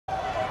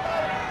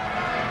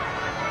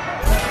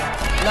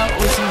Lil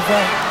Uzi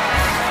Vert,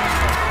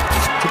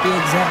 to be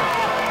exact.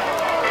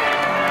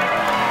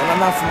 And I'm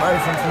not from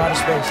Earth, I'm from outer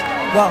space.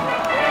 Go.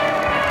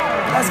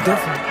 That's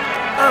different.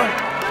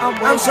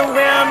 I'm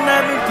somewhere I'm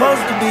not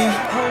supposed to be.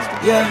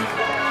 Yeah.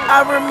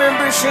 I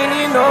remember she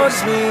didn't notice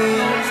me.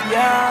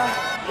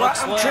 Yeah. Well,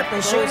 I'm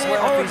tripping, she ain't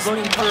notice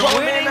me.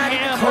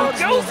 Winningham, who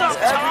goes up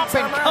top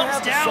and comes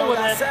down with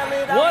it.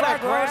 What a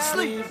grab.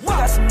 We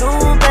got some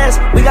new bands,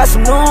 we got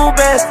some new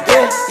bands,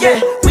 yeah,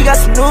 yeah. We got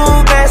some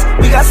new bands,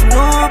 we got some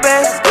new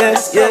bands, yeah,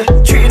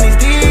 yeah. Treating these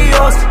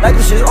DOs like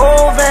this shit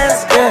old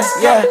vans, yeah,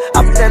 yeah.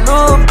 I put that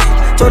little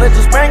told her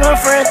just bring her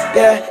friend,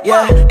 yeah,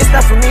 yeah. It's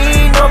not for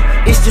me, no,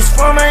 it's just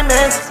for my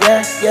mans,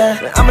 yeah,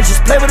 yeah. I'ma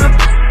just play with her,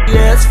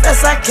 yeah, as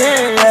fast I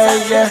can,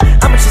 yeah,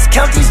 yeah. I'ma just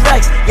count these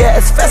racks, yeah,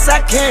 as fast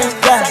I can,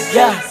 yeah,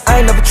 yeah. I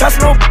ain't never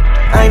trust no,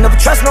 I ain't never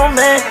trust no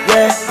man,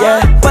 yeah,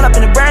 yeah. Pull up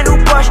in a brand new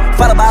Porsche,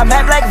 followed by a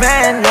matte black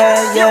van,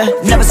 yeah, yeah.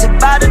 Never sit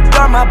by the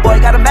door, my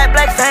boy got a matte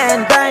black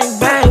fan, bang,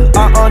 bang.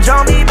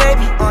 John B,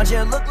 baby,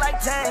 you look like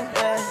Tang,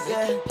 yeah,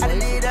 yeah. I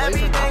did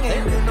everything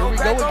and you know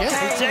Here we go again.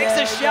 He takes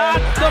a shot,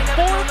 the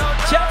fourth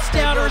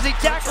touchdowner as he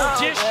tackled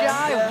just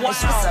shy.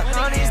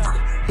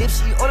 Wow. If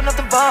she old enough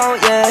to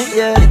vote, yeah,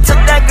 yeah. Took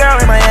that girl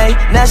in my A,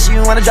 now she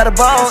wanna drive the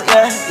boat,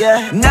 yeah,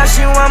 yeah. Now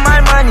she want my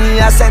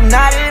money, I said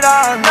not at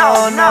all,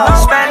 no, no.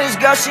 Spanish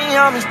girl, she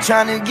on me,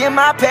 tryna get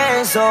my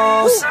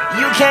pesos.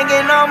 You can't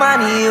get no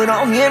money, you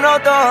don't get no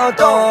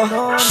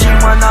todo. She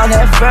want all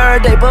that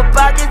birthday, but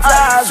pockets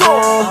are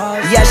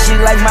full. Yeah, she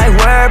like my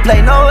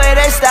wordplay, no way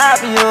they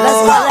stop you.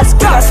 Let's go, let's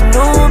go. We got some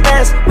new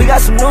bands, we got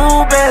some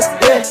new bands,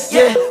 yeah,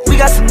 yeah. We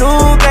got some new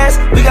bands,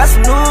 we got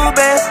some new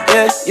bands,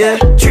 yeah, yeah.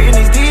 Treating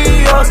these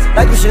DOs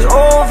like this shit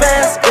old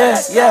vans, yeah,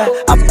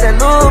 yeah. I put that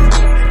little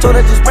told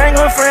her just bring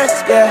her friends,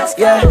 yeah,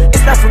 yeah.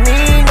 It's not for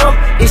me, no,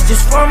 it's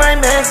just for my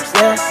mans,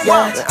 yeah,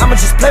 yeah. I'ma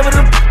just play with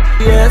them,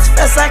 yeah, as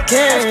fast I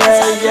can,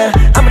 yeah,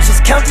 yeah. I'ma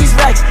just count these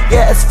racks,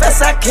 yeah, as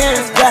fast I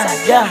can, yeah,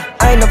 yeah.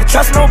 I ain't never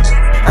trust no,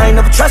 I ain't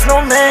never trust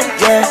no man,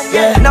 yeah,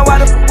 yeah. Now why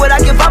the f would I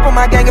give up on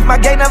my gang if my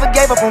gang never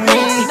gave up on me?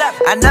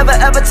 I never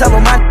ever tell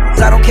on my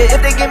I don't care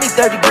if they give me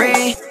 30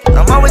 degrees.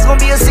 I'm always gonna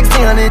be a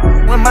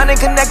 1600 when mine ain't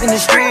connecting the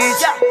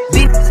streets.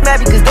 Be mad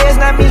because there's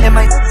not me and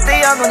my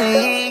stay all gonna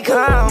eat,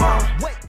 come on.